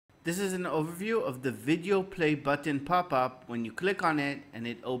This is an overview of the video play button pop-up when you click on it and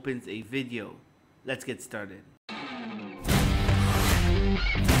it opens a video. Let's get started.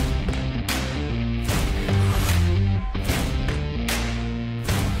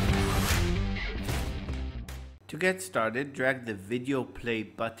 To get started, drag the video play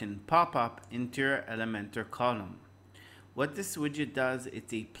button pop-up into your Elementor column. What this widget does,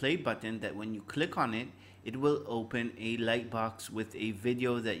 it's a play button that when you click on it, it will open a light box with a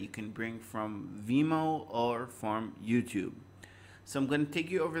video that you can bring from Vimeo or from YouTube. So I'm going to take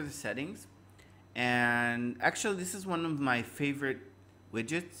you over the settings, and actually this is one of my favorite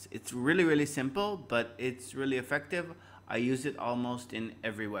widgets. It's really simple, but it's really effective. I use it almost in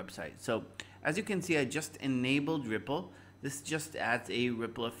every website. So as you can see, I just enabled ripple. This just adds a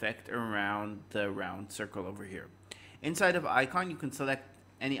ripple effect around the round circle over here. Inside of icon, you can select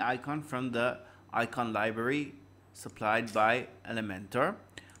any icon from the icon library supplied by Elementor.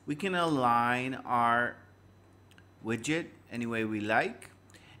 We can align our widget any way we like,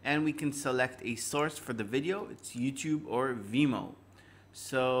 and we can select a source for the video. It's YouTube or Vimeo.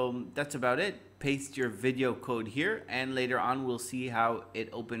 So that's about it. Paste your video code here, and later on we'll see how it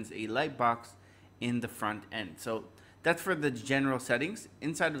opens a light box in the front end. So that's for the general settings.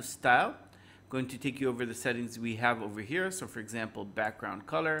 Inside of style, going to take you over the settings we have over here. So for example, background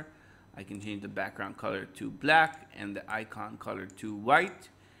color, I can change the background color to black and the icon color to white.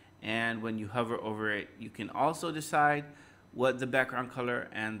 And when you hover over it, you can also decide what the background color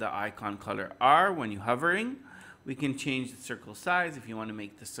and the icon color are when you're hovering. We can change the circle size if you want to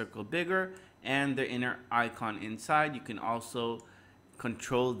make the circle bigger, and the inner icon inside, you can also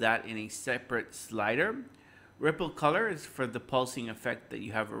control that in a separate slider. Ripple color is for the pulsing effect that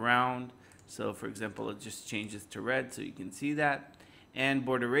you have around. So for example, it just changes to red so you can see that. And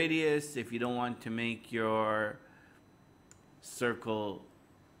border radius, if you don't want to make your circle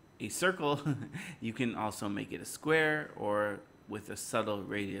a circle, you can also make it a square or with a subtle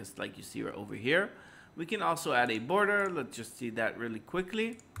radius like you see right over here. We can also add a border. Let's just see that really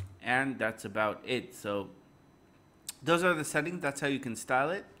quickly. And that's about it. So those are the settings. That's how you can style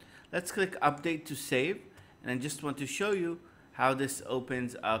it. Let's click update to save. And I just want to show you how this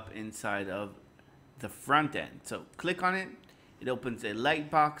opens up inside of the front end. So click on it. It opens a light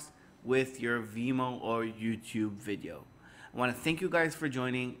box with your Vimeo or YouTube video. I want to thank you guys for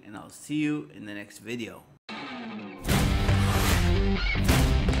joining, and I'll see you in the next video.